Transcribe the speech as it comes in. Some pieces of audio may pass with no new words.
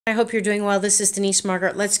I hope you're doing well. This is Denise,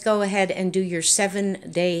 Margaret. Let's go ahead and do your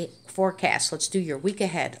 7-day forecast. Let's do your week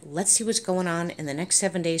ahead. Let's see what's going on in the next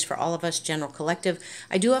 7 days for all of us, General Collective.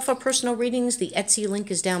 I do offer personal readings. The Etsy link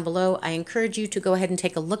is down below. I encourage you to go ahead and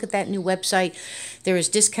take a look at that new website. There is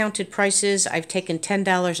discounted prices. I've taken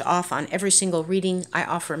 $10 off on every single reading. I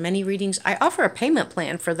offer many readings. I offer a payment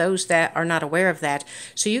plan for those that are not aware of that.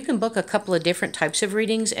 So you can book a couple of different types of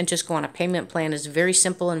readings and just go on a payment plan. It's very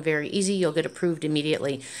simple and very easy. You'll get approved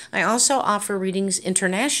immediately. I also offer readings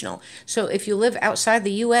international. So if you live outside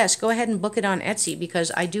the U.S., go ahead and book it on Etsy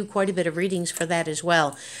because I do quite a bit of readings for that as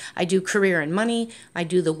well. I do career and money. I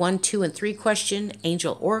do the 1, 2, and 3 question,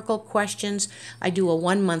 angel oracle questions. I do a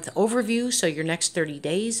 1-month overview, so your next 30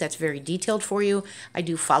 days. That's very detailed for you. I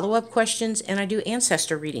do follow-up questions, and I do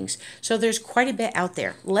ancestor readings. So there's quite a bit out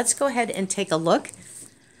there. Let's go ahead and take a look.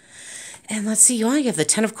 And let's see, you only have the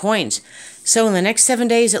 10 of coins. So in the next 7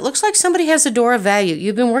 days, it looks like somebody has a door of value.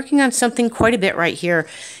 You've been working on something quite a bit right here.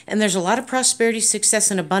 And there's a lot of prosperity, success,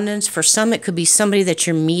 and abundance. For some, it could be somebody that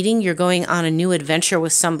you're meeting. You're going on a new adventure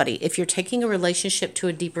with somebody. If you're taking a relationship to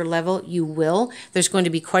a deeper level, you will. There's going to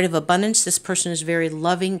be quite of abundance. This person is very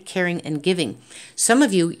loving, caring, and giving. Some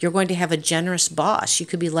of you, you're going to have a generous boss. You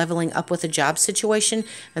could be leveling up with a job situation,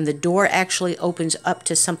 and the door actually opens up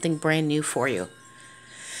to something brand new for you.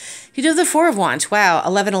 You do the 4 of Wands. Wow,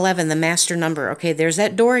 1111, the master number. Okay, there's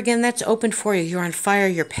that door again that's open for you. You're on fire.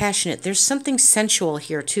 You're passionate. There's something sensual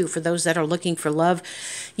here, too, for those that are looking for love.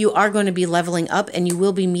 You are going to be leveling up, and you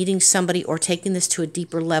will be meeting somebody or taking this to a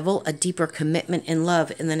deeper level, a deeper commitment in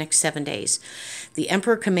love in the next 7 days. The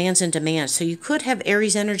Emperor commands and demands. So you could have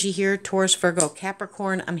Aries energy here, Taurus, Virgo,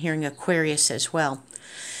 Capricorn. I'm hearing Aquarius as well.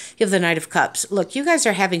 You have the Knight of Cups. Look, you guys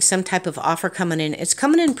are having some type of offer coming in. It's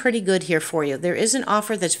coming in pretty good here for you. There is an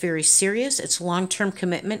offer that's very serious. It's long-term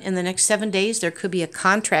commitment. In the next 7 days, there could be a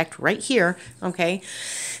contract right here, okay,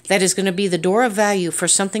 that is going to be the door of value for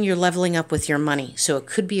something you're leveling up with your money. So it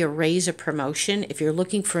could be a raise, a promotion. If you're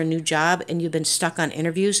looking for a new job and you've been stuck on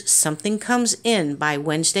interviews, something comes in by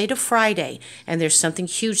Wednesday to Friday, and there's something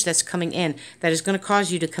huge that's coming in that is going to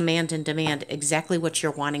cause you to command and demand exactly what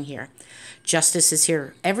you're wanting here. Justice is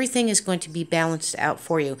here. Everything is going to be balanced out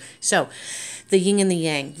for you. So the yin and the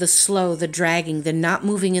yang, the slow, the dragging, the not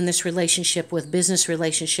moving in this relationship with business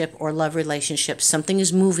relationship or love relationship. Something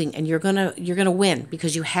is moving and you're gonna win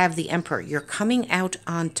because you have the Emperor. You're coming out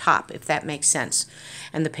on top, if that makes sense.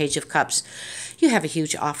 And the Page of Cups. You have a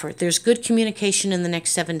huge offer. There's good communication in the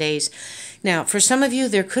next 7 days. Now, for some of you,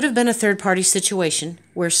 there could have been a third-party situation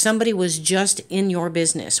where somebody was just in your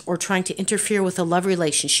business or trying to interfere with a love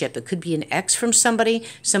relationship. It could be an ex from somebody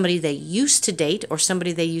they used to date, or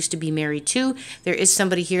somebody they used to be married to. There is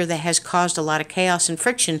somebody here that has caused a lot of chaos and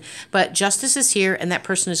friction, but justice is here, and that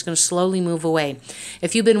person is going to slowly move away.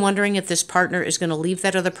 If you've been wondering if this partner is going to leave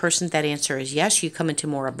that other person, that answer is yes. You come into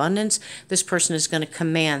more abundance. This person is going to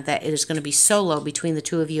command that it is going to be solo between the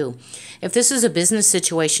two of you. If this is a business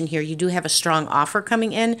situation here, you do have a strong offer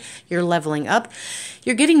coming in. You're leveling up.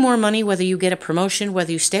 You're getting more money, whether you get a promotion,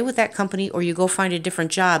 whether you stay with that company, or you go find a different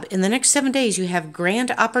job. In the next 7 days, you have grand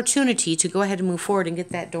opportunity to go ahead and move forward and get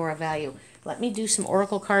that door of value. Let me do some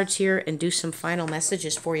oracle cards here and do some final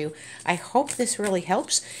messages for you. I hope this really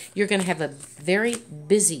helps. You're going to have a very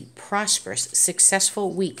busy, prosperous,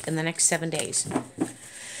 successful week in the next 7 days.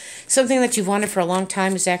 Something that you've wanted for a long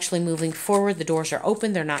time is actually moving forward. The doors are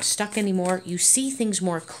open. They're not stuck anymore. You see things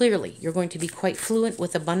more clearly. You're going to be quite fluent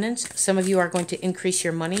with abundance. Some of you are going to increase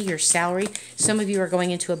your money, your salary. Some of you are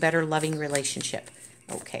going into a better loving relationship.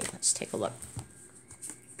 Okay, let's take a look.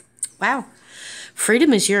 Wow.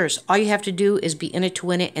 Freedom is yours. All you have to do is be in it to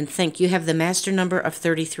win it and think. You have the master number of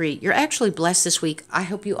 33. You're actually blessed this week. I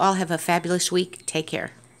hope you all have a fabulous week. Take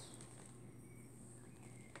care.